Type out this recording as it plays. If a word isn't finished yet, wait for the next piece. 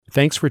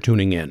Thanks for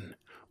tuning in.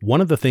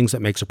 One of the things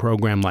that makes a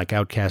program like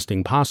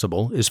Outcasting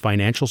possible is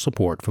financial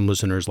support from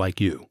listeners like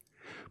you.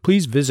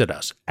 Please visit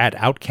us at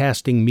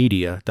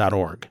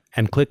outcastingmedia.org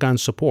and click on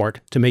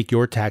Support to make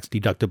your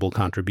tax-deductible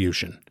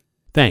contribution.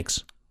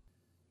 Thanks.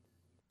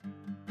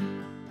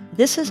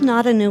 This is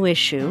not a new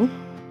issue,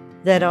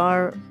 that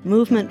our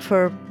movement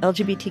for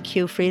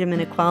LGBTQ freedom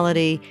and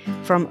equality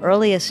from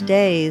earliest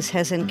days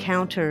has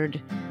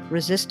encountered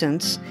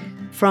resistance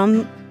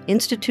from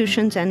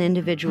institutions and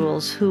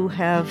individuals who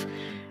have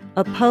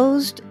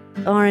opposed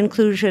our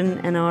inclusion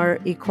and our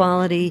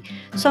equality,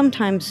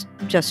 sometimes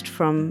just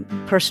from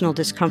personal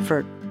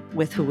discomfort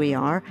with who we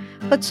are,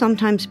 but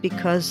sometimes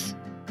because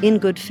in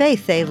good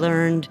faith they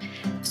learned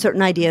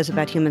certain ideas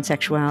about human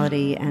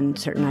sexuality and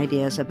certain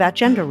ideas about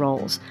gender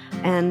roles.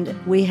 And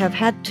we have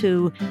had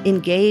to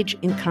engage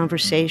in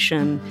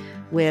conversation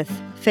with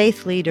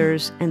faith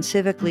leaders and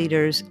civic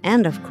leaders,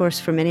 and of course,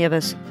 for many of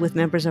us, with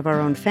members of our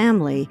own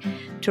family,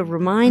 to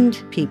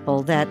remind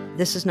people that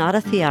this is not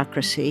a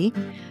theocracy.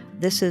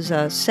 This is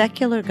a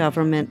secular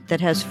government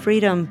that has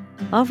freedom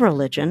of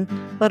religion,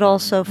 but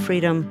also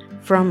freedom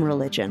from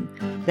religion,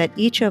 that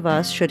each of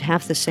us should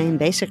have the same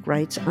basic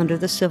rights under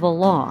the civil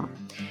law.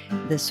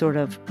 This sort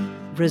of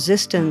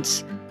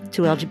resistance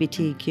to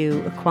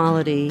LGBTQ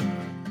equality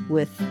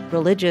with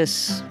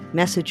religious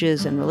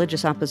messages and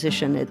religious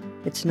opposition,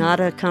 it's not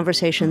a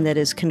conversation that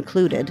is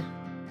concluded.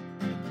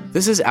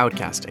 This is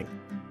Outcasting,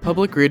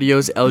 Public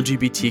Radio's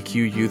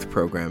LGBTQ youth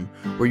program,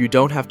 where you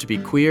don't have to be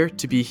queer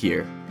to be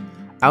here.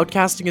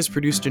 Outcasting is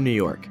produced in New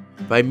York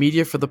by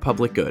Media for the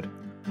Public Good,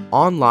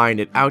 online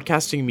at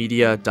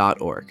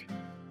outcastingmedia.org.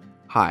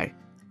 Hi,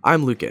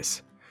 I'm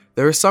Lucas.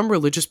 There are some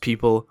religious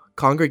people,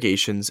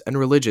 congregations, and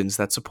religions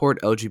that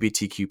support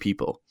LGBTQ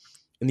people.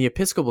 In the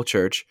Episcopal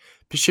Church,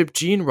 Bishop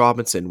Gene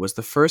Robinson was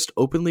the first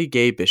openly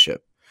gay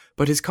bishop,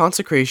 but his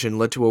consecration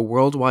led to a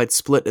worldwide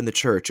split in the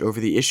church over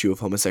the issue of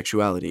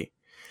homosexuality.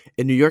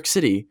 In New York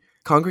City,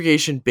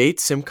 Congregation Beit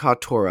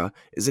Simchat Torah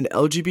is an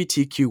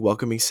LGBTQ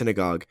welcoming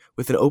synagogue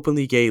with an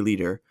openly gay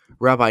leader,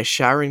 Rabbi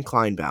Sharon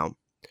Kleinbaum.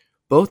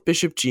 Both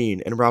Bishop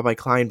Gene and Rabbi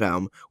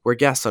Kleinbaum were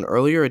guests on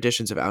earlier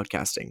editions of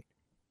Outcasting.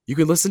 You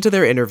can listen to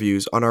their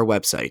interviews on our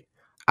website,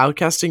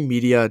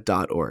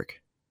 outcastingmedia.org.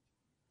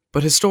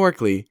 But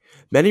historically,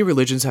 many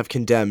religions have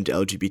condemned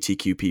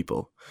LGBTQ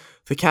people.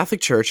 The Catholic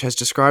Church has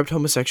described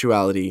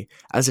homosexuality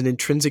as an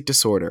intrinsic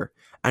disorder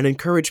and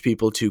encouraged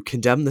people to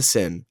condemn the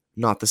sin,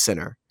 not the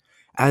sinner,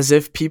 as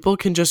if people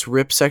can just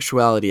rip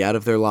sexuality out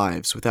of their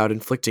lives without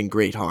inflicting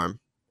great harm.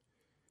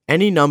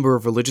 Any number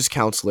of religious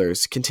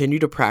counselors continue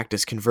to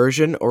practice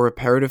conversion or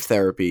reparative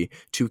therapy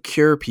to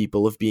cure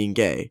people of being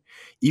gay,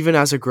 even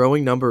as a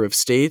growing number of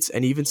states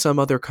and even some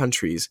other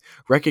countries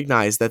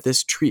recognize that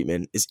this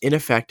treatment is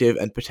ineffective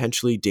and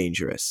potentially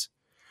dangerous.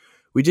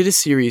 We did a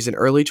series in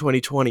early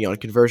 2020 on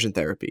conversion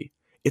therapy.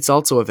 It's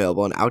also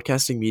available on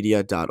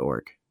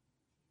outcastingmedia.org.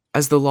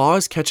 As the law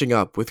is catching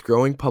up with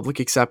growing public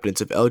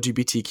acceptance of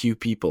LGBTQ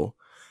people,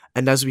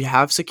 and as we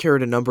have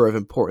secured a number of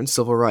important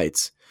civil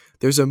rights,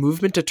 there's a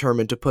movement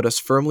determined to put us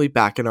firmly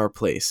back in our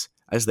place,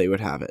 as they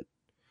would have it.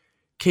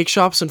 Cake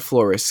shops and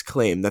florists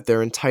claim that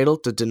they're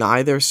entitled to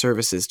deny their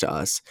services to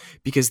us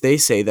because they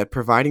say that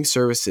providing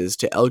services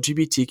to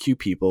LGBTQ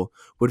people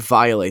would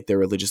violate their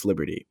religious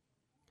liberty.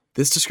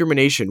 This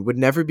discrimination would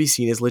never be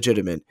seen as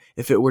legitimate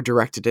if it were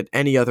directed at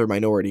any other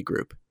minority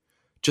group.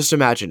 Just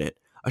imagine it.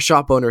 A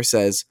shop owner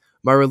says,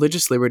 "My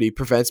religious liberty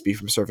prevents me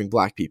from serving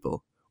black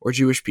people, or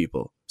Jewish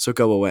people, so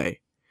go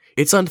away."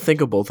 It's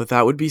unthinkable that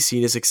that would be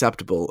seen as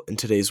acceptable in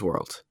today's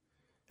world.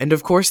 And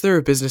of course there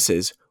are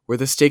businesses where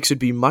the stakes would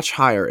be much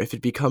higher if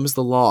it becomes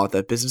the law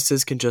that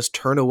businesses can just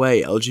turn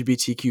away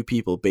LGBTQ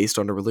people based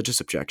on a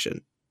religious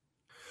objection.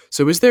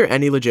 So is there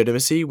any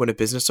legitimacy when a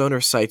business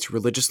owner cites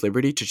religious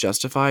liberty to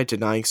justify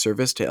denying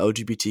service to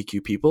LGBTQ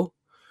people?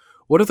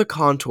 What are the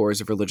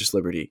contours of religious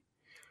liberty?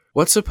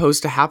 What's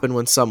supposed to happen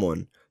when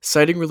someone,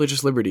 citing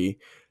religious liberty,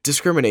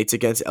 discriminates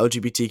against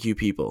LGBTQ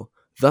people,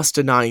 thus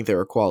denying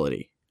their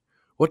equality?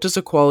 What does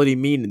equality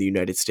mean in the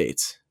United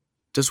States?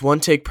 Does one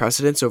take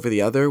precedence over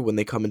the other when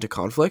they come into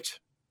conflict?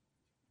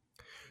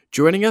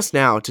 Joining us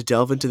now to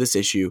delve into this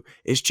issue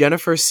is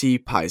Jennifer C.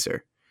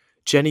 Pizer.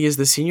 Jenny is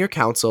the Senior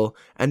Counsel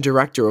and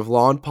Director of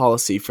Law and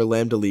Policy for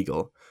Lambda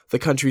Legal, the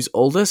country's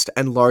oldest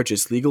and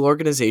largest legal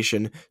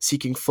organization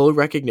seeking full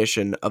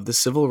recognition of the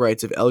civil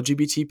rights of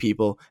LGBT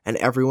people and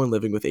everyone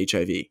living with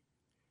HIV.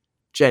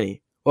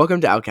 Jenny,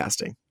 welcome to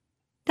Outcasting.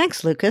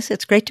 Thanks, Lucas.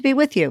 It's great to be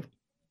with you.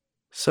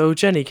 So,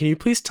 Jenny, can you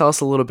please tell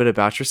us a little bit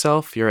about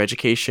yourself, your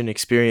education,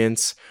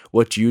 experience,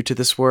 what drew you to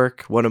this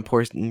work, what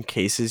important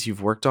cases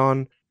you've worked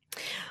on?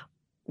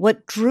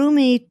 What drew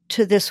me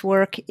to this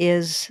work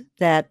is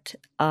that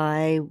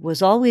I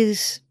was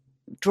always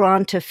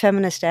drawn to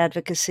feminist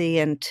advocacy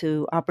and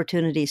to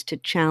opportunities to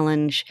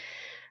challenge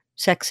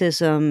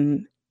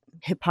sexism,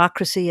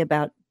 hypocrisy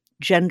about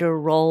gender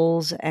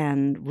roles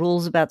and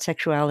rules about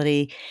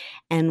sexuality.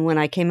 And when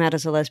I came out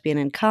as a lesbian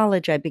in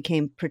college, I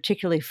became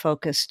particularly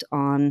focused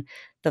on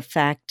the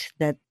fact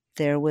that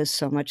there was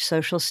so much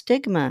social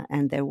stigma,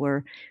 and there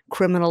were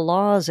criminal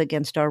laws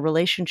against our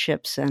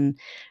relationships, and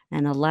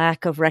a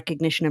lack of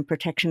recognition and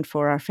protection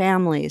for our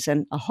families,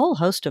 and a whole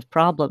host of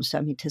problems.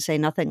 I mean, to say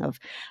nothing of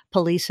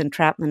police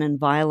entrapment and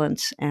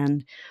violence,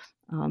 and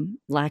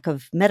lack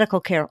of medical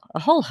care, a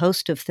whole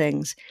host of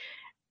things.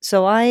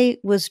 So I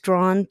was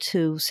drawn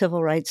to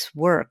civil rights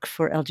work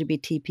for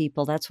LGBT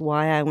people. That's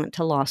why I went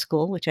to law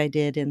school, which I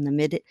did in the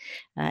mid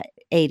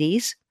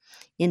 80s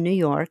in New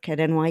York at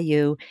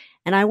NYU.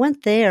 And I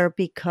went there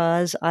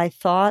because I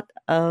thought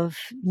of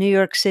New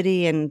York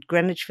City and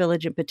Greenwich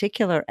Village in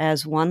particular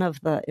as one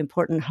of the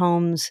important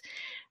homes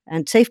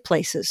and safe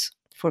places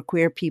for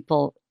queer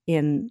people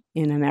in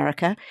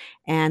America.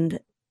 And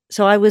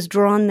so I was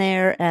drawn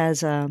there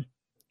as a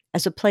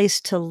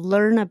place to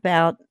learn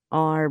about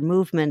our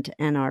movement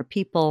and our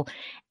people,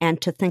 and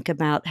to think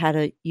about how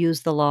to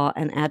use the law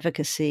and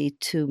advocacy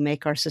to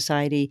make our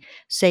society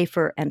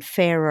safer and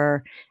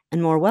fairer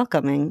and more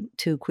welcoming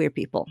to queer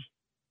people.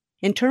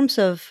 In terms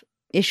of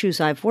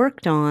issues I've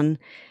worked on,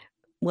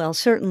 well,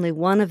 certainly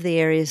one of the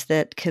areas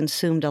that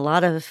consumed a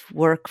lot of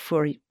work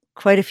for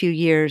quite a few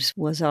years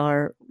was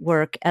our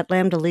work at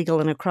Lambda Legal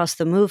and across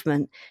the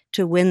movement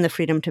to win the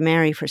freedom to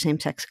marry for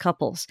same-sex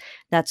couples.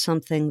 That's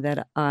something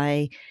that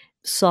I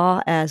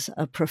saw as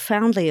a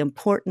profoundly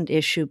important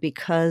issue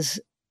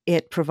because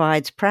it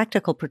provides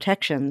practical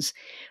protections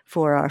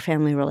for our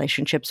family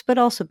relationships, but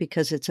also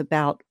because it's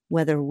about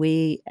whether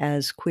we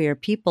as queer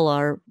people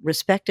are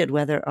respected,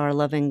 whether our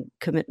loving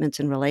commitments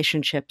and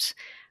relationships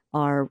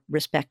are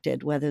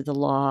respected, whether the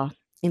law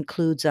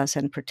includes us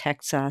and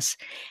protects us,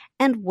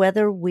 and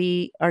whether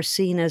we are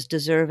seen as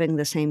deserving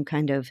the same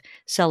kind of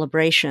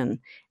celebration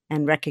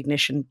and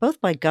recognition,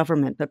 both by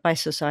government, but by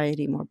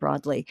society more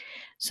broadly.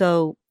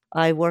 So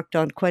I worked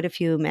on quite a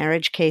few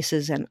marriage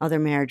cases and other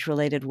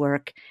marriage-related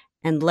work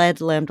and led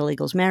Lambda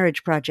Legal's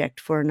marriage project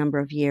for a number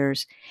of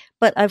years.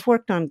 But I've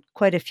worked on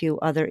quite a few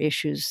other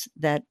issues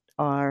that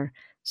are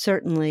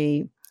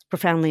certainly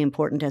profoundly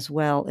important as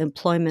well: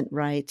 employment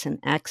rights and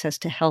access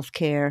to health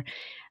care,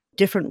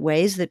 different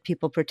ways that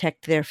people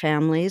protect their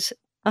families,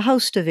 a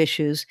host of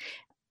issues.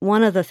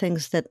 One of the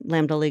things that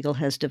Lambda Legal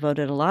has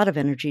devoted a lot of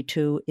energy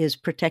to is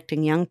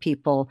protecting young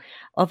people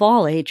of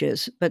all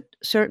ages, but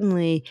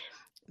certainly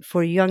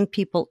for young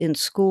people in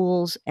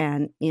schools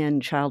and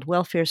in child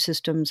welfare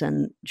systems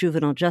and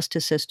juvenile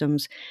justice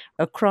systems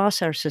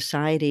across our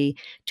society,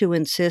 to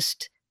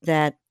insist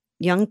that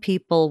young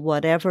people,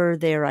 whatever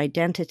their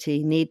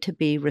identity, need to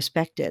be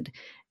respected.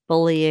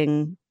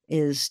 Bullying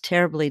is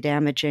terribly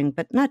damaging,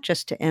 but not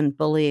just to end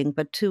bullying,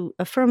 but to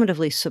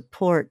affirmatively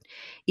support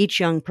each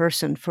young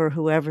person for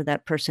whoever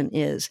that person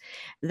is.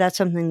 That's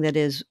something that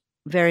is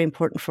very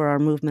important for our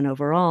movement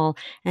overall,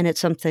 and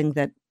it's something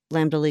that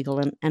Lambda Legal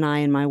and I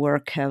in my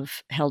work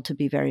have held to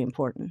be very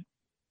important.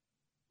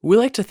 We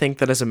like to think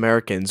that as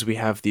Americans we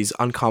have these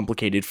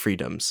uncomplicated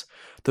freedoms.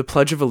 The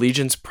Pledge of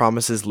Allegiance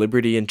promises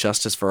liberty and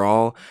justice for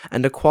all,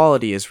 and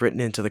equality is written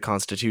into the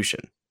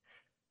Constitution.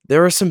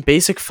 There are some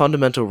basic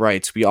fundamental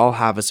rights we all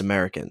have as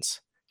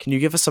Americans. Can you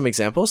give us some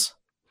examples?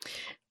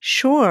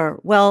 Sure.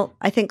 Well,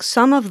 I think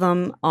some of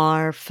them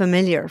are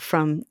familiar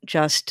from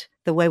just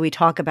the way we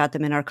talk about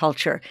them in our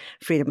culture: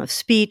 freedom of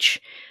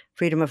speech,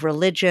 freedom of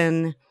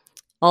religion.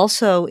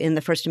 Also, in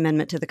the First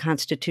Amendment to the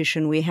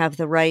Constitution, we have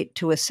the right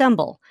to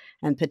assemble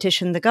and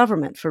petition the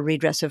government for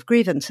redress of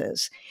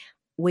grievances.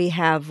 We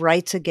have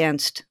rights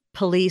against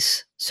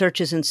police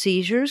searches and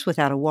seizures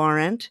without a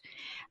warrant.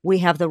 We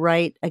have the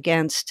right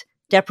against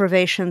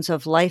deprivations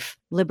of life,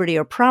 liberty,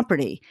 or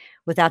property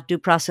without due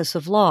process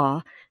of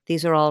law.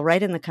 These are all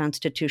right in the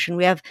Constitution.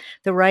 We have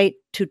the right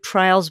to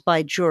trials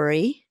by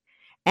jury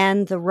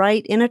and the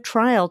right in a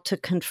trial to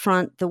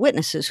confront the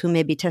witnesses who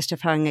may be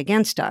testifying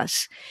against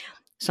us.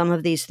 Some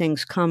of these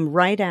things come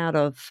right out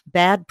of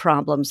bad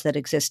problems that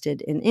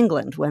existed in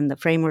England. When the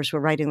framers were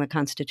writing the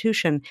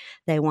Constitution,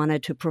 they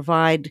wanted to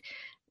provide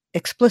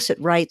explicit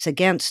rights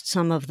against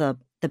some of the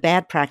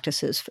bad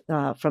practices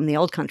from the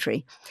old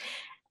country.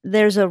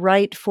 There's a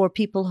right for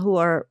people who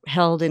are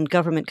held in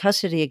government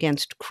custody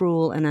against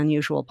cruel and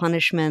unusual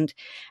punishment.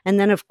 And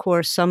then, of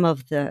course, some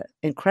of the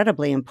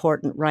incredibly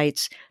important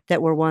rights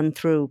that were won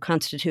through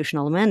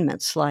constitutional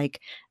amendments,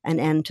 like an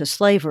end to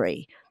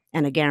slavery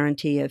and a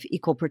guarantee of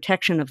equal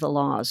protection of the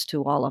laws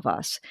to all of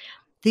us.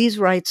 These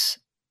rights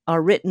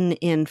are written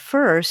in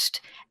first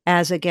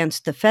as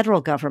against the federal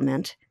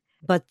government,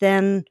 but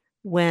then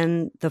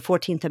when the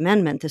 14th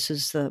Amendment, this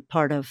is the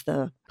part of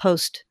the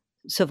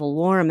post-Civil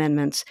War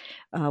amendments,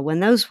 when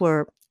those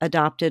were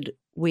adopted,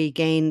 we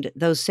gained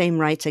those same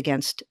rights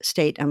against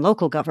state and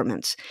local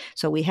governments.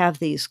 So we have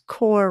these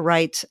core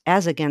rights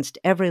as against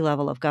every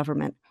level of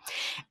government.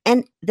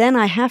 And then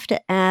I have to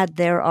add,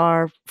 there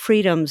are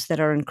freedoms that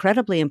are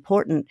incredibly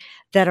important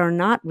that are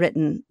not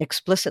written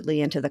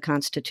explicitly into the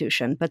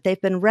Constitution, but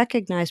they've been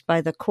recognized by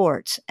the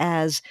courts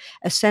as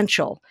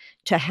essential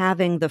to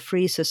having the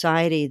free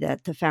society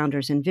that the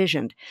founders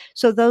envisioned.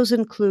 So those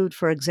include,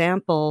 for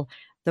example,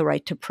 the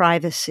right to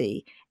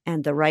privacy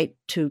and the right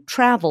to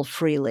travel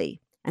freely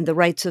and the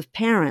rights of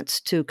parents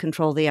to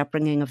control the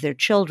upbringing of their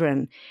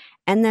children,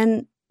 and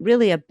then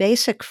really a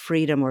basic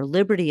freedom or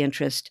liberty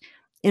interest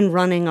in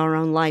running our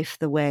own life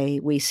the way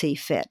we see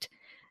fit.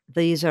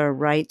 These are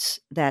rights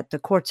that the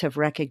courts have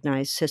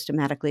recognized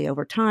systematically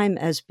over time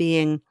as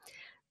being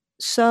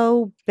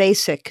so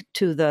basic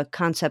to the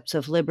concepts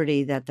of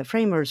liberty that the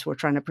framers were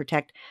trying to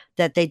protect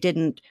that they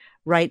didn't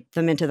write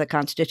them into the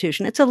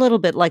Constitution. It's a little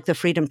bit like the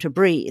freedom to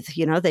breathe.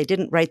 They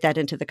didn't write that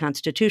into the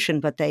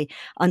Constitution, but they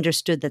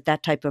understood that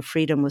that type of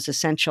freedom was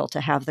essential to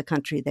have the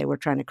country they were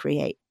trying to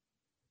create.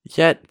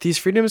 Yet, these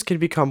freedoms can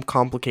become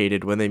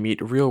complicated when they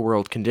meet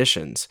real-world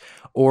conditions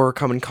or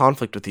come in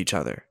conflict with each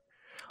other.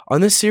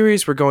 On this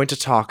series, we're going to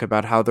talk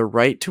about how the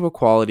right to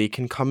equality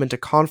can come into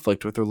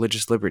conflict with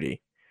religious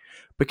liberty.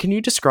 But can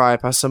you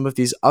describe how some of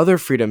these other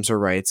freedoms or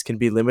rights can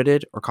be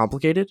limited or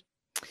complicated?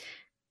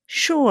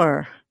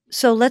 Sure.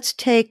 So let's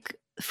take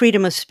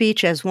freedom of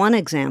speech as one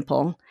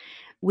example.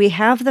 We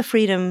have the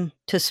freedom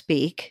to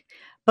speak,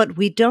 but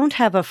we don't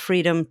have a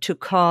freedom to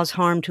cause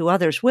harm to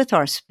others with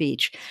our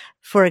speech.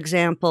 For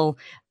example,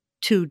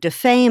 to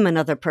defame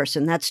another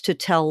person, that's to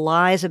tell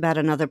lies about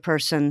another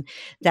person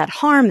that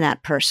harm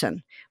that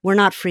person. We're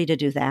not free to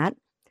do that.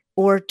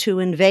 Or to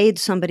invade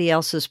somebody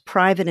else's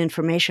private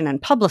information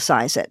and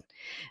publicize it.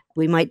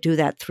 We might do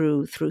that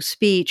through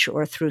speech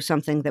or through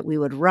something that we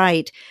would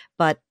write,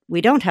 but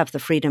we don't have the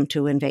freedom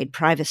to invade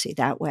privacy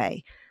that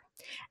way.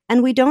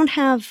 And we don't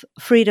have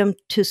freedom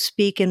to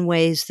speak in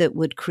ways that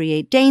would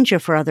create danger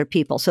for other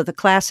people. So the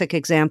classic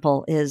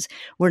example is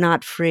we're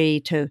not free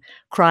to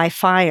cry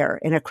fire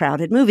in a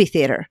crowded movie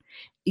theater.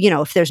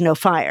 If there's no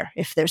fire.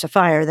 If there's a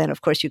fire, then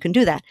of course you can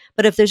do that.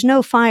 But if there's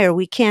no fire,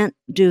 we can't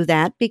do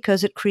that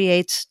because it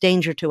creates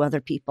danger to other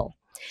people.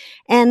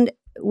 And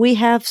we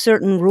have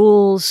certain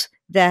rules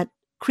that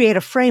create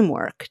a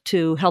framework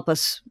to help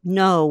us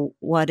know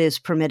what is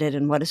permitted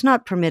and what is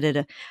not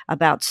permitted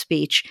about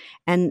speech.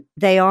 And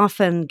they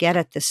often get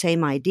at the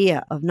same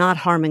idea of not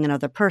harming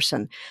another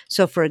person.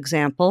 So, for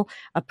example,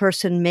 a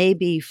person may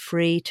be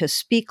free to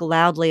speak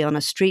loudly on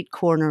a street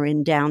corner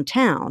in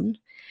downtown,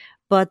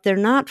 but they're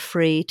not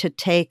free to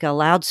take a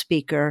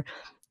loudspeaker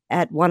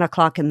at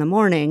 1:00 in the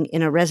morning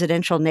in a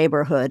residential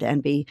neighborhood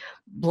and be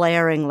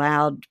blaring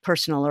loud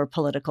personal or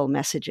political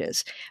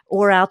messages,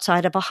 or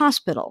outside of a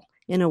hospital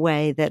in a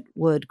way that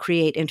would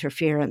create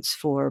interference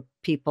for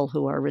people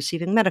who are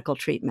receiving medical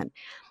treatment.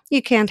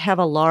 You can't have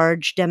a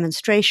large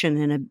demonstration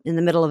in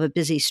the middle of a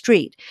busy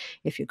street.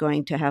 If you're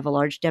going to have a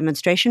large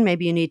demonstration,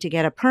 maybe you need to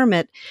get a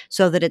permit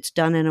so that it's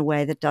done in a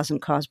way that doesn't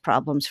cause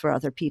problems for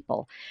other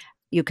people.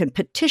 You can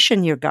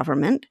petition your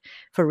government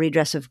for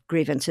redress of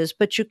grievances,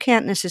 but you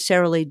can't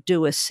necessarily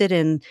do a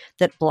sit-in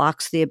that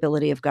blocks the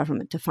ability of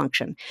government to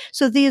function.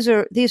 So these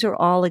are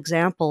all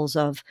examples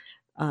of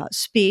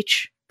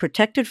speech,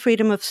 protected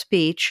freedom of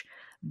speech,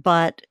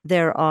 but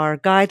there are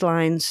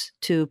guidelines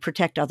to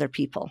protect other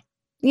people.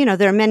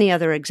 There are many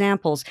other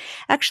examples.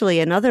 Actually,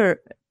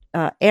 another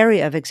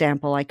area of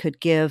example I could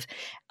give.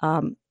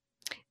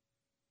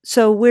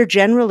 So we're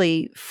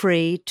generally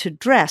free to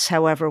dress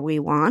however we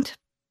want.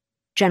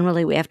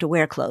 Generally, we have to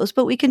wear clothes,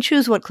 but we can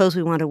choose what clothes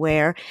we want to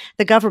wear.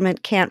 The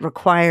government can't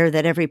require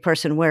that every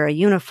person wear a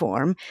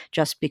uniform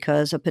just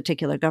because a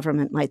particular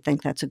government might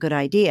think that's a good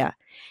idea.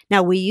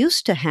 Now, we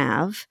used to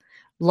have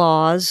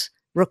laws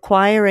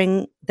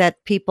requiring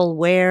that people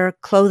wear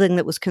clothing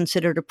that was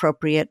considered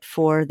appropriate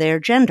for their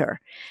gender.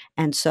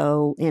 And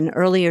so in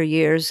earlier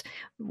years,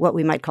 what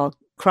we might call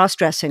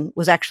cross-dressing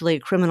was actually a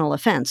criminal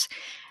offense.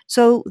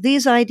 So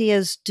these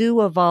ideas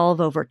do evolve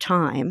over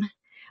time.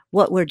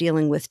 What we're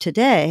dealing with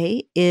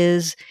today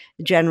is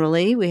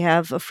generally we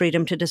have a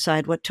freedom to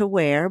decide what to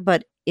wear,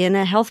 but in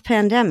a health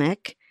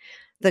pandemic,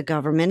 the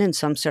government in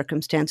some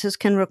circumstances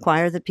can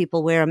require that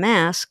people wear a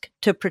mask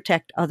to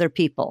protect other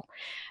people.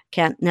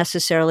 Can't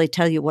necessarily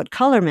tell you what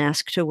color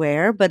mask to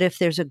wear, but if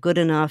there's a good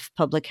enough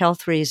public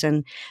health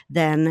reason,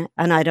 then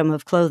an item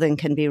of clothing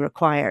can be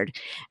required.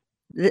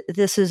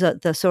 This is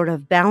the sort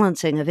of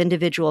balancing of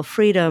individual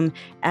freedom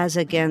as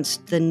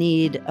against the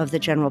need of the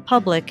general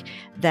public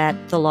that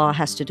the law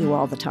has to do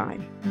all the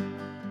time.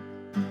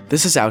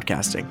 This is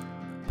Outcasting,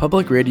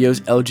 Public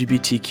Radio's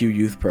LGBTQ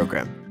youth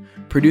program,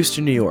 produced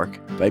in New York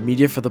by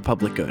Media for the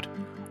Public Good,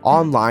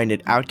 online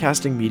at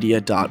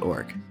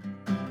outcastingmedia.org.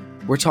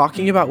 We're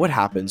talking about what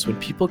happens when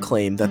people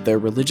claim that their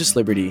religious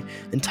liberty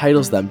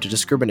entitles them to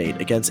discriminate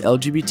against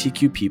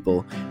LGBTQ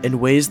people in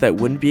ways that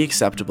wouldn't be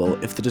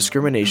acceptable if the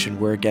discrimination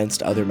were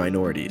against other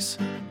minorities.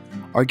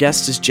 Our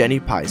guest is Jenny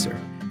Pizer,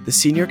 the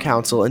Senior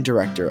Counsel and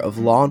Director of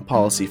Law and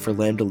Policy for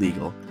Lambda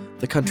Legal,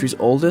 the country's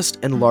oldest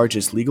and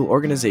largest legal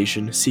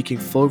organization seeking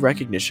full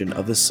recognition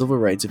of the civil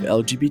rights of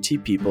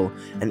LGBT people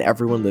and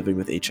everyone living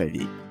with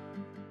HIV.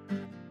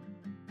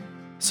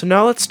 So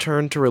now let's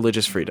turn to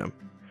religious freedom.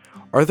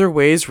 Are there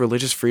ways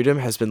religious freedom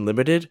has been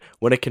limited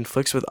when it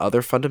conflicts with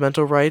other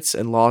fundamental rights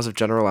and laws of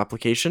general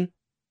application?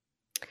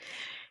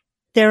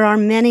 There are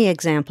many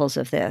examples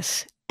of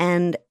this.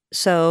 And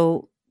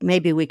so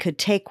maybe we could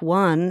take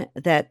one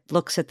that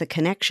looks at the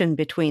connection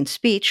between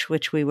speech,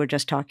 which we were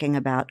just talking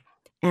about,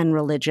 and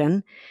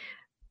religion.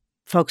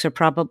 folks are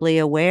probably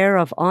aware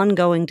of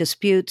ongoing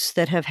disputes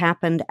that have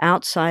happened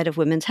outside of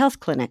women's health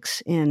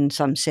clinics in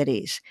some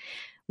cities,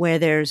 where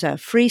there's a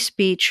free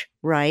speech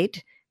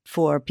right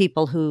for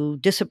people who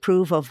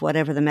disapprove of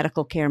whatever the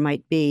medical care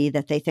might be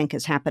that they think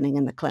is happening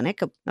in the clinic,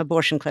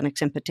 abortion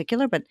clinics in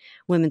particular, but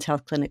women's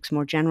health clinics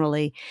more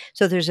generally.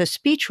 So there's a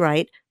speech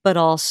right, but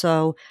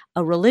also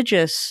a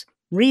religious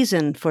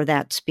reason for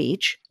that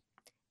speech.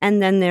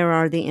 And then there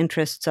are the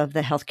interests of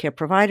the healthcare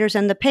providers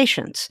and the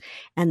patients.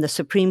 And the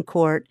Supreme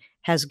Court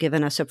has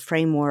given us a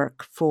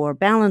framework for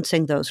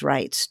balancing those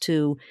rights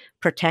to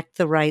protect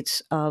the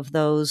rights of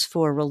those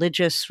for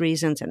religious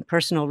reasons and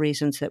personal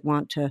reasons that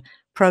want to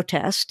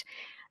protest,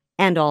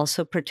 and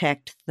also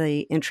protect the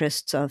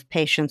interests of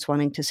patients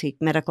wanting to seek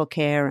medical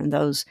care and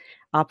those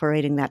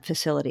operating that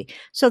facility.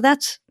 So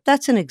that's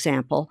an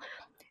example.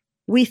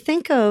 We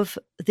think of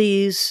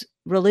these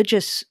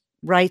religious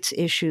rights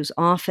issues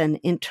often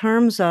in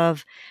terms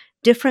of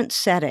different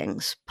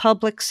settings,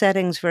 public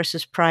settings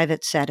versus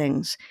private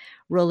settings,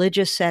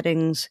 religious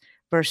settings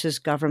versus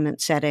government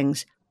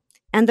settings,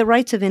 and the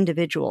rights of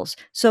individuals.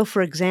 So,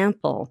 for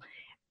example,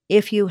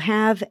 if you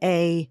have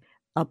a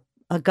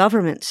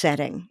government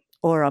setting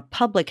or a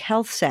public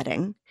health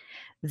setting,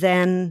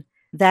 then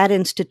that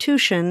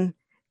institution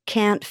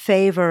can't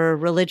favor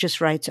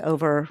religious rights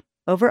over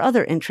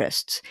other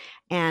interests.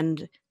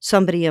 And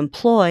somebody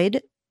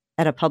employed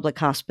at a public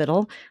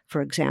hospital,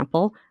 for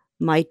example,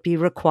 might be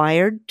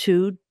required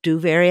to do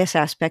various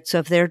aspects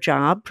of their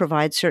job,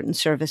 provide certain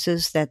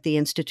services that the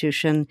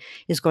institution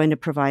is going to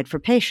provide for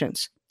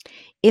patients.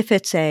 If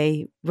it's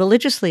a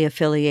religiously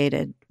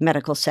affiliated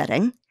medical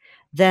setting,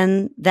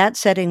 then that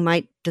setting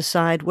might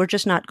decide we're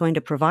just not going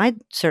to provide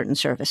certain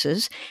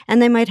services,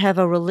 and they might have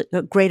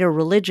a greater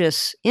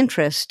religious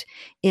interest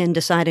in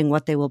deciding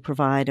what they will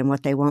provide and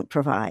what they won't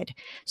provide.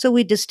 So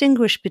we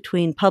distinguish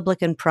between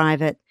public and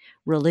private,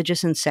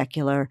 religious and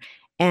secular,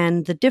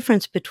 and the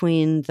difference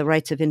between the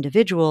rights of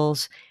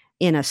individuals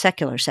in a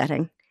secular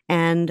setting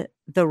and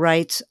the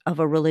rights of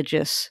a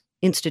religious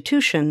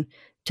institution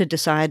to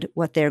decide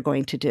what they're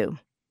going to do.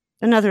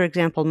 Another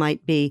example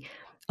might be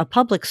a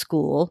public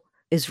school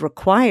is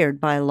required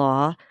by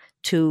law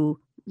to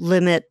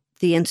limit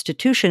the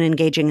institution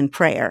engaging in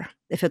prayer.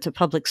 If it's a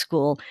public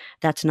school,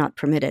 that's not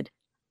permitted.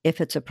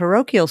 If it's a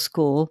parochial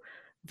school,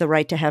 the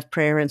right to have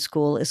prayer in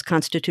school is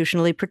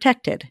constitutionally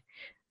protected.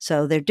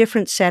 So there are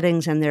different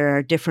settings and there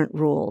are different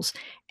rules.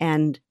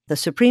 And the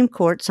Supreme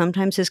Court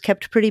sometimes is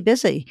kept pretty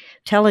busy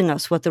telling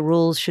us what the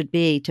rules should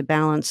be to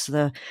balance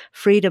the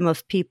freedom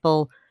of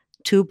people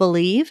to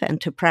believe and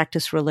to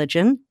practice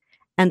religion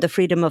and the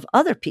freedom of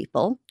other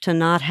people to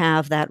not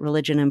have that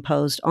religion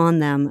imposed on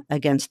them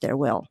against their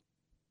will.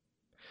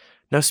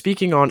 Now,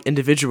 speaking on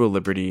individual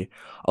liberty,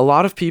 a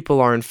lot of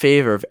people are in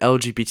favor of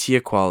LGBT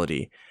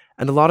equality,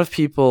 and a lot of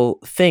people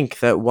think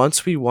that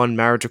once we won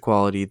marriage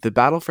equality, the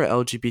battle for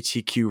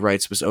LGBTQ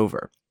rights was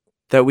over,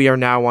 that we are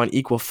now on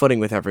equal footing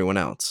with everyone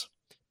else.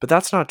 But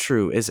that's not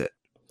true, is it?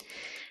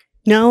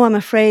 No, I'm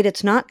afraid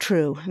it's not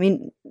true. I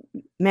mean,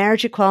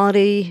 marriage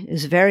equality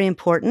is very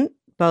important,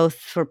 both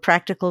for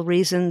practical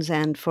reasons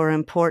and for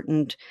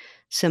important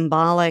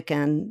symbolic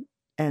and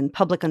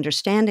public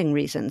understanding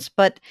reasons.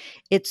 But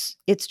it's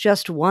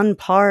just one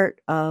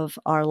part of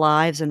our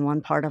lives and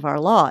one part of our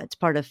law. It's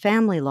part of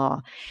family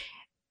law.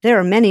 There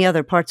are many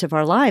other parts of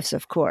our lives,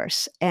 of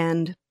course.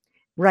 And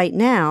right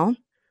now,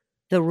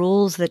 the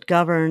rules that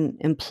govern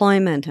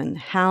employment and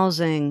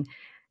housing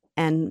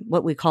and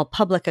what we call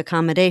public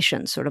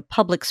accommodations, sort of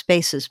public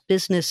spaces,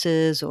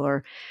 businesses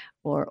or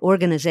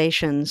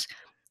organizations,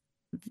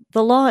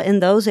 the law in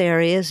those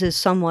areas is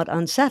somewhat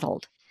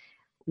unsettled.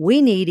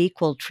 We need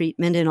equal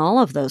treatment in all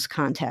of those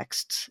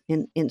contexts,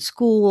 in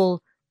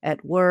school,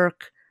 at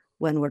work,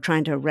 when we're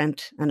trying to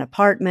rent an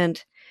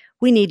apartment.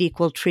 We need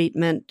equal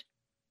treatment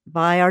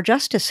by our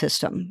justice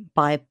system,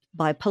 by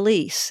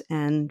police,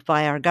 and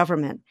by our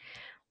government.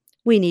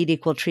 We need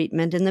equal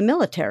treatment in the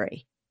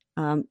military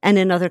and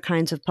in other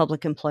kinds of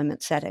public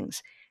employment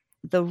settings.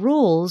 The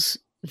rules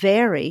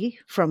vary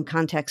from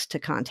context to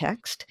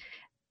context,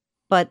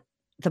 but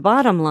the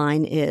bottom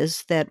line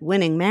is that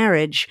winning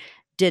marriage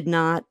did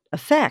not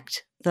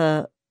affect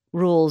the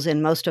rules in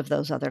most of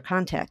those other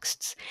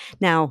contexts.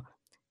 Now,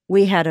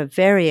 we had a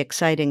very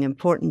exciting,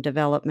 important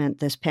development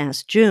this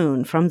past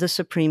June from the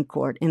Supreme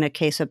Court in a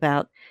case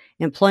about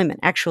employment.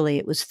 Actually,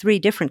 it was 3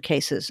 different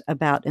cases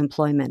about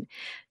employment,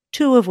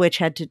 2 of which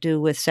had to do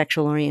with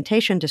sexual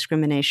orientation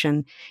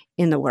discrimination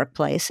in the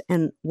workplace,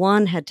 and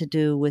 1 had to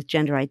do with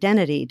gender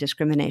identity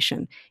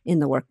discrimination in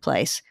the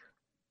workplace.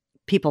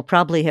 People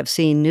probably have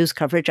seen news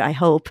coverage, I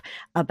hope,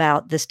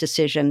 about this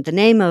decision. The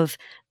name of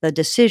the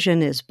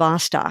decision is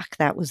Bostock.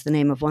 That was the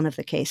name of one of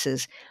the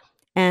cases.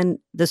 And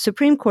the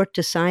Supreme Court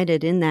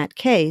decided in that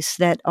case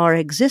that our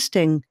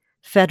existing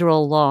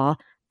federal law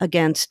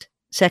against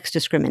sex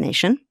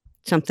discrimination,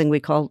 something we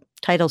call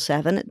Title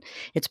VII,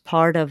 it's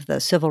part of the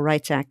Civil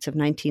Rights Acts of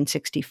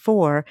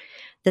 1964,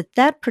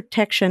 that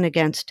protection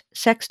against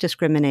sex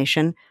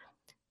discrimination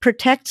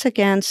protects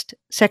against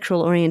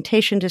sexual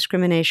orientation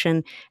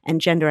discrimination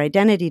and gender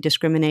identity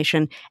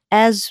discrimination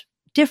as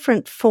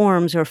different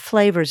forms or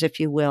flavors, if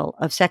you will,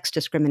 of sex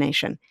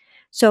discrimination.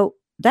 So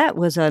that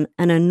was an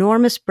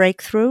enormous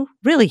breakthrough,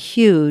 really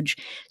huge,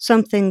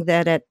 something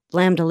that at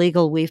Lambda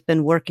Legal we've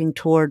been working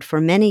toward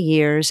for many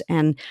years,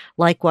 and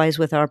likewise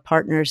with our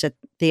partners at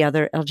the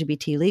other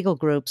LGBT legal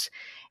groups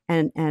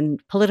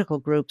and political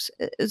groups.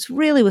 It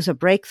really was a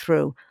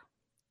breakthrough.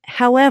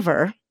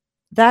 However,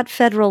 that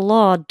federal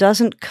law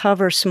doesn't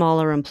cover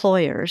smaller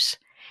employers,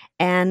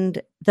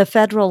 and the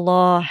federal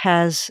law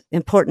has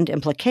important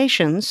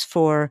implications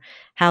for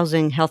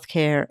housing,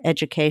 healthcare,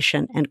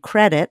 education, and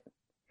credit,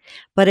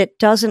 but it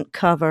doesn't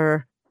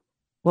cover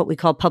what we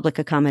call public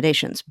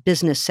accommodations,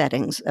 business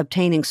settings,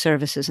 obtaining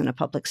services in a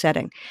public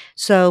setting.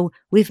 So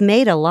we've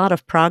made a lot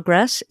of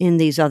progress in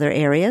these other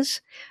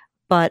areas,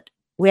 but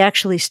we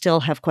actually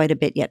still have quite a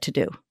bit yet to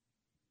do.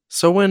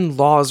 So when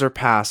laws are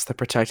passed that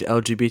protect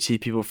LGBT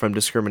people from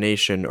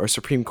discrimination, or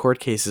Supreme Court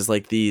cases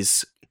like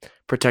these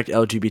protect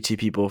LGBT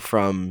people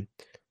from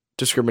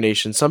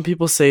discrimination, some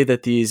people say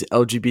that these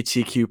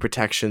LGBTQ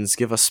protections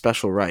give us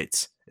special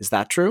rights. Is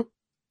that true?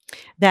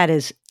 That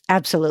is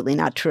absolutely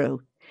not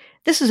true.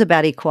 This is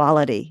about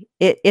equality.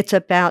 It's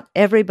about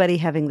everybody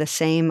having the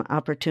same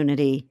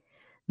opportunity,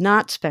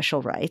 not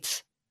special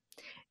rights.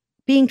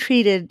 Being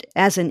treated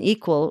as an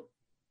equal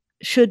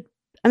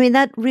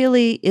that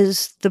really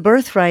is the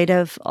birthright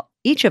of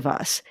each of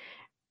us.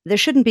 There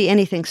shouldn't be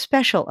anything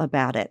special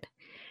about it.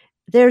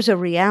 There's a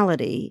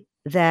reality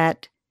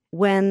that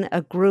when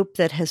a group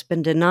that has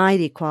been denied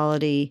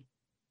equality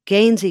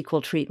gains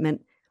equal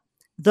treatment,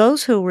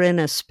 those who were in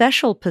a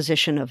special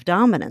position of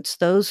dominance,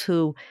 those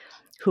who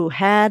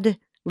had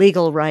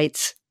legal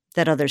rights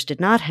that others did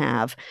not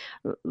have,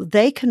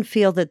 they can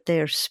feel that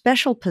their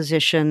special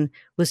position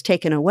was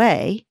taken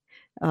away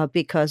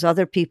because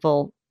other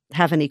people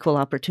have an equal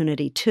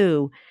opportunity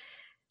too.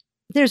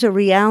 There's a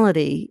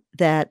reality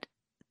that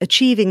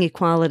achieving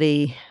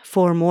equality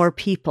for more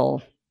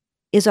people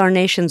is our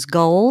nation's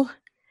goal,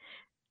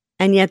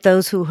 and yet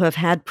those who have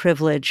had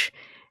privilege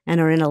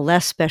and are in a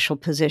less special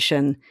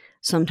position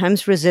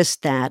sometimes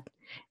resist that.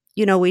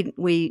 You know,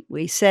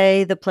 we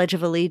say the Pledge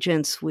of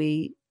Allegiance,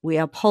 we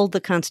uphold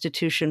the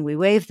Constitution, we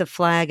wave the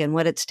flag and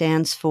what it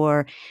stands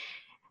for.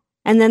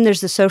 And then there's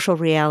the social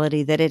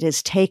reality that it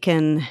has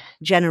taken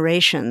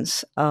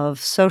generations of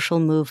social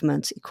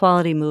movements,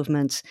 equality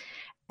movements,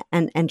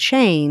 and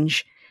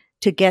change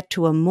to get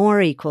to a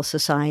more equal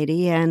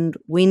society. And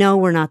we know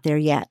we're not there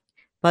yet,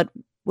 but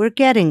we're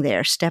getting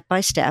there step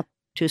by step,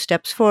 2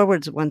 steps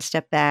forwards, 1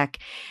 step back.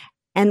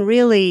 And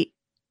really,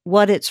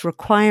 what it's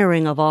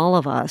requiring of all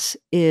of us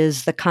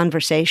is the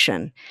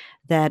conversation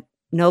that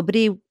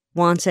nobody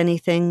wants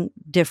anything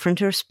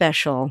different or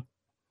special.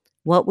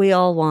 What we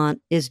all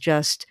want is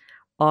just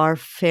our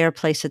fair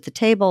place at the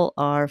table,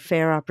 our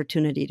fair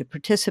opportunity to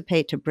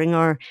participate, to bring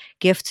our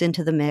gifts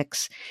into the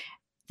mix.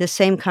 This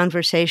same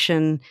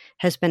conversation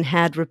has been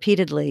had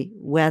repeatedly,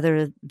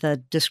 whether the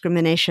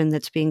discrimination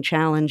that's being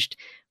challenged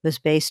was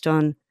based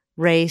on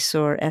race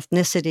or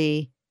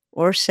ethnicity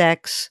or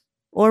sex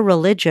or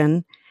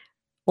religion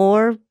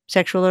or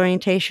sexual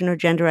orientation or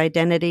gender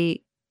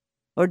identity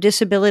or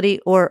disability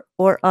or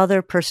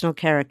other personal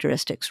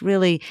characteristics.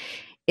 Really,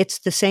 it's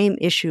the same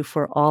issue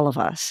for all of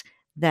us,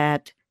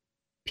 that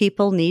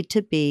people need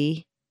to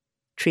be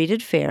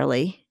treated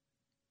fairly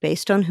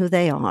based on who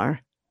they are,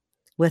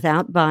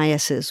 without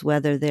biases,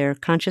 whether they're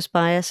conscious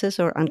biases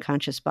or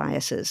unconscious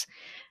biases.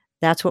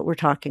 That's what we're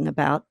talking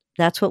about.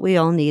 That's what we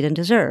all need and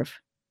deserve.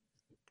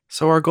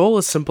 So our goal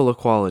is simple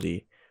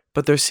equality,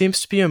 but there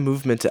seems to be a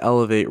movement to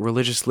elevate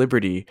religious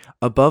liberty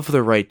above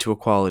the right to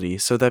equality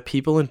so that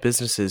people and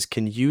businesses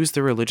can use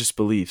their religious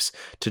beliefs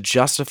to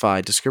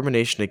justify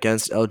discrimination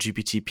against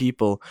LGBT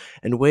people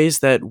in ways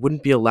that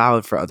wouldn't be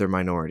allowed for other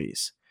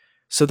minorities.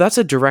 So that's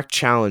a direct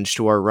challenge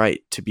to our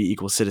right to be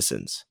equal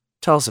citizens.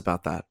 Tell us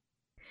about that.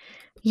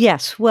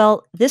 Yes,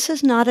 well, this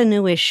is not a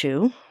new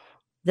issue.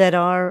 That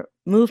our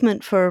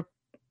movement for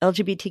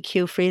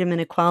LGBTQ freedom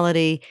and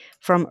equality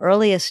from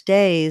earliest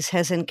days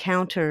has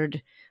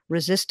encountered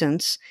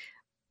resistance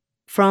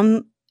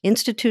from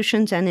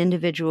institutions and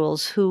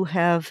individuals who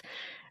have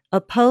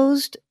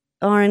opposed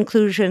our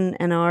inclusion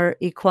and our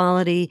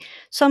equality,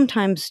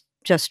 sometimes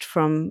just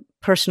from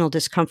personal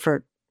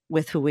discomfort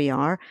with who we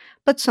are,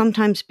 but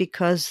sometimes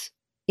because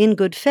in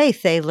good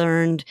faith they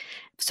learned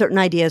certain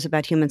ideas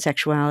about human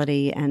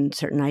sexuality and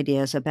certain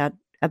ideas about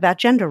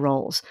gender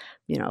roles.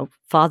 You know,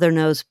 father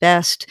knows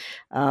best,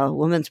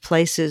 woman's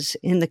place is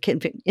in the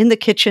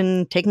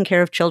kitchen, taking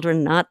care of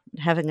children, not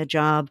having a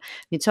job.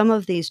 I mean, some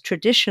of these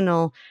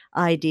traditional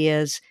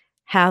ideas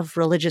have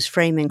religious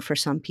framing for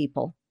some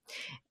people.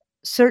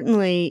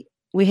 Certainly,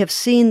 we have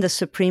seen the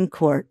Supreme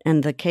Court,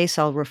 and the case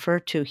I'll refer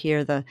to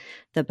here, the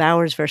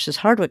Bowers versus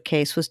Hardwick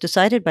case, was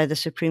decided by the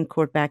Supreme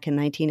Court back in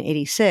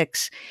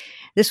 1986.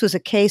 This was a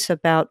case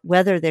about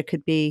whether there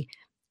could be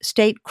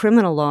state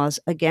criminal laws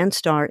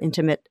against our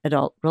intimate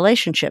adult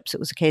relationships. It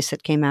was a case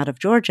that came out of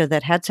Georgia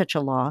that had such a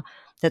law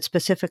that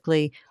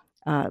specifically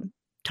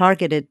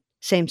targeted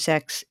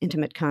same-sex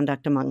intimate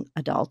conduct among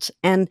adults.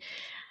 And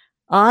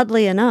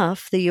oddly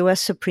enough, the U.S.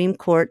 Supreme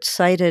Court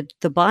cited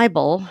the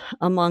Bible,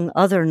 among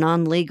other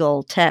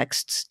non-legal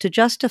texts, to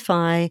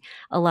justify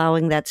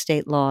allowing that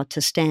state law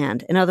to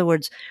stand. In other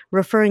words,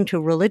 referring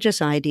to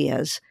religious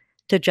ideas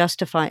to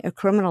justify a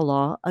criminal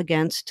law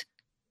against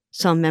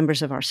some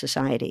members of our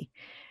society.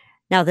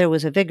 Now, there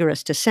was a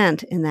vigorous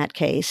dissent in that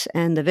case,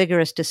 and the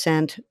vigorous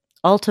dissent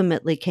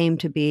ultimately came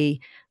to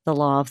be the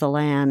law of the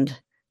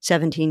land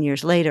 17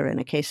 years later in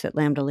a case that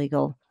Lambda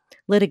Legal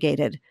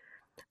litigated.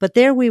 But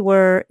there we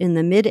were in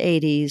the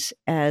mid-'80s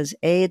as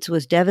AIDS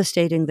was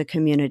devastating the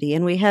community,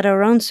 and we had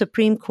our own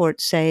Supreme Court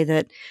say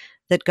that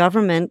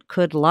government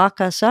could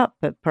lock us up,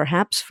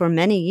 perhaps for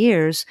many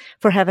years,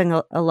 for having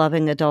a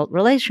loving adult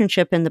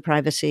relationship in the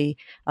privacy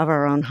of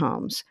our own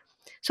homes.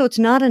 So it's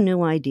not a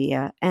new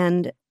idea,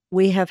 and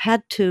we have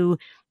had to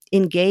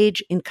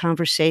engage in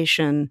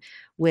conversation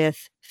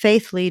with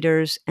faith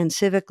leaders and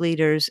civic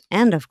leaders,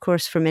 and of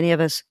course, for many of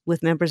us,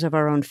 with members of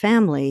our own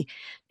family,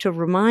 to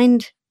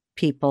remind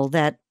people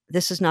that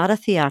this is not a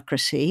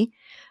theocracy.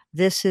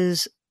 This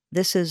is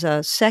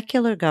a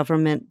secular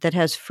government that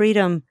has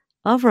freedom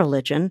of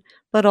religion,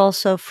 but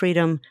also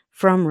freedom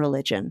from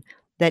religion,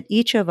 that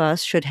each of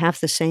us should have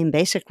the same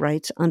basic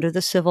rights under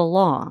the civil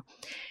law.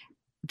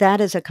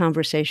 That is a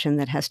conversation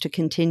that has to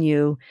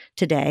continue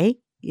today.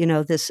 You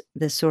know, this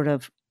sort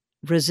of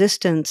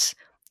resistance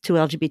to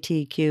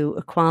LGBTQ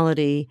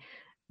equality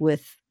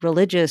with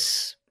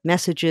religious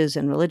messages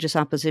and religious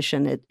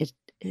opposition,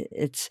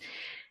 it's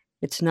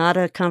not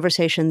a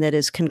conversation that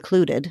is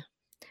concluded,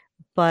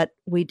 but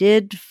we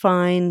did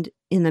find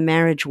in the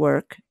marriage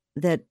work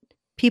that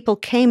people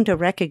came to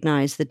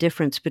recognize the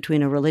difference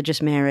between a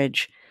religious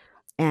marriage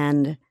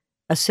and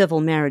a civil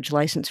marriage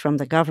license from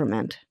the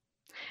government,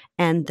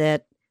 and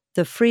that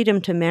the freedom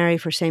to marry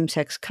for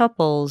same-sex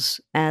couples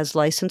as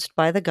licensed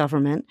by the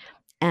government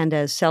and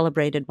as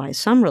celebrated by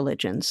some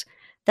religions,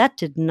 that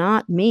did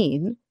not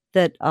mean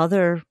that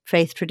other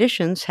faith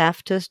traditions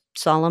have to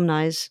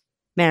solemnize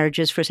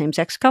marriages for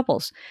same-sex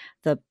couples.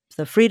 The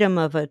freedom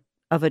of a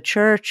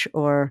church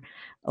or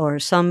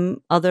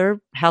some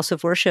other house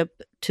of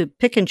worship to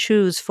pick and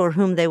choose for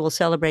whom they will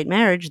celebrate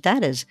marriage,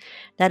 that is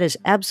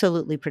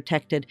absolutely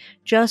protected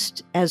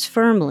just as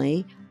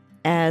firmly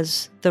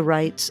as the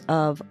rights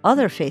of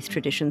other faith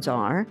traditions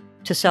are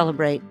to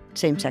celebrate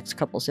same-sex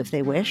couples if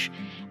they wish,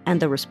 and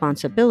the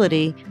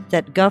responsibility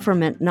that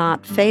government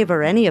not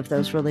favor any of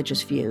those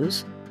religious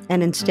views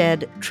and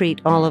instead treat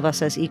all of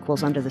us as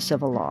equals under the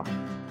civil law.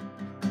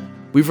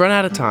 We've run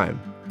out of time,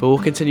 but we'll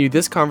continue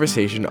this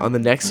conversation on the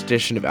next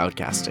edition of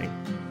Outcasting.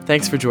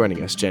 Thanks for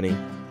joining us, Jenny.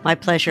 My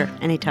pleasure.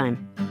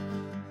 Anytime.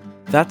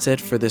 That's it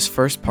for this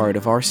first part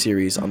of our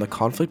series on the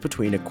conflict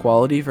between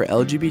equality for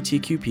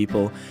LGBTQ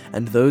people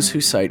and those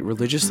who cite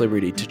religious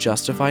liberty to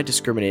justify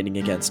discriminating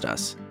against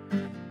us.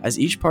 As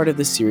each part of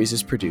this series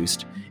is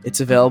produced,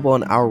 it's available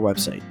on our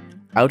website,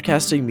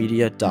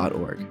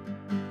 outcastingmedia.org.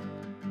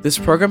 This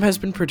program has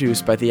been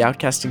produced by the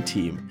Outcasting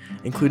team,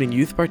 including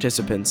youth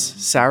participants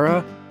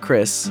Sarah,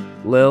 Chris,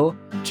 Lil,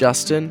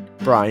 Justin,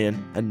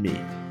 Brian, and me,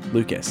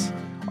 Lucas.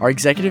 Our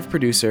executive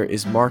producer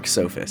is Mark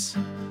Sophis.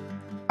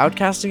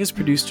 Outcasting is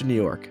produced in New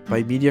York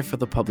by Media for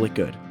the Public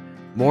Good.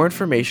 More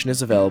information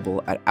is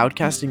available at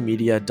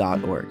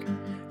outcastingmedia.org.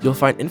 You'll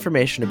find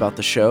information about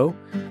the show,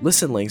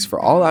 listen links for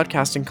all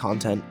Outcasting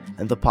content,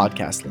 and the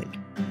podcast link.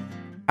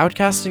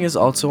 Outcasting is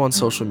also on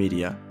social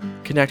media.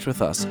 Connect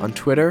with us on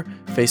Twitter,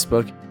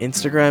 Facebook,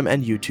 Instagram,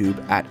 and YouTube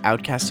at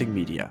Outcasting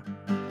Media.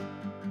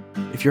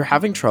 If you're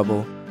having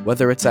trouble,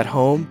 whether it's at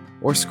home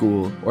or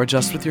school or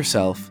just with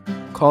yourself,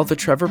 call the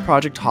Trevor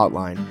Project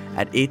hotline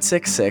at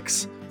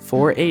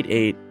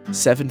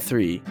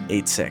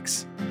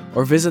 866-488-7386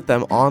 or visit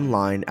them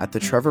online at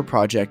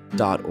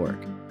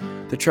thetrevorproject.org.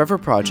 The Trevor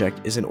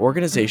Project is an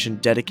organization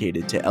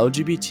dedicated to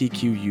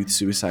LGBTQ youth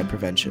suicide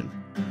prevention.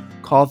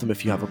 Call them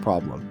if you have a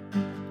problem.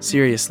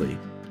 Seriously,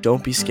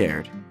 don't be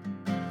scared.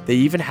 They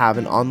even have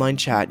an online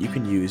chat you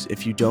can use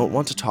if you don't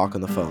want to talk on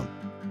the phone.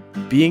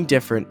 Being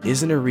different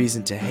isn't a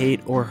reason to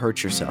hate or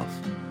hurt yourself.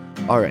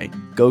 Alright,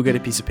 go get a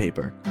piece of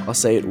paper. I'll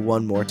say it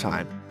one more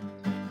time.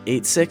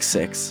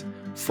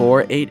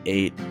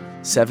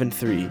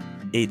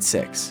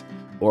 866-488-7386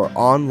 or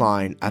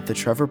online at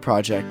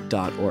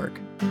thetrevorproject.org.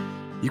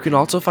 You can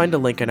also find a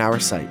link on our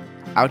site,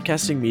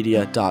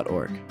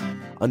 outcastingmedia.org,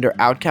 under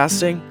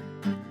Outcasting,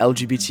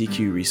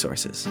 LGBTQ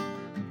Resources.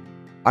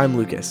 I'm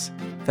Lucas.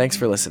 Thanks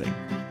for listening.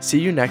 See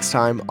you next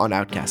time on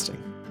Outcasting.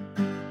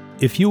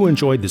 If you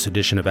enjoyed this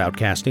edition of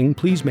Outcasting,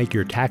 please make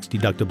your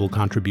tax-deductible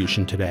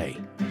contribution today.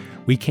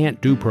 We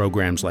can't do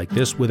programs like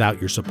this without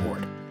your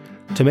support.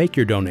 To make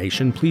your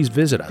donation, please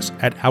visit us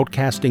at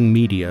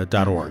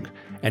outcastingmedia.org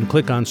and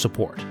click on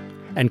Support.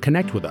 And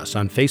connect with us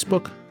on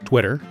Facebook,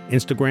 Twitter,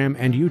 Instagram,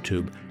 and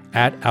YouTube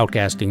at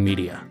Outcasting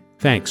Media.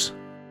 Thanks.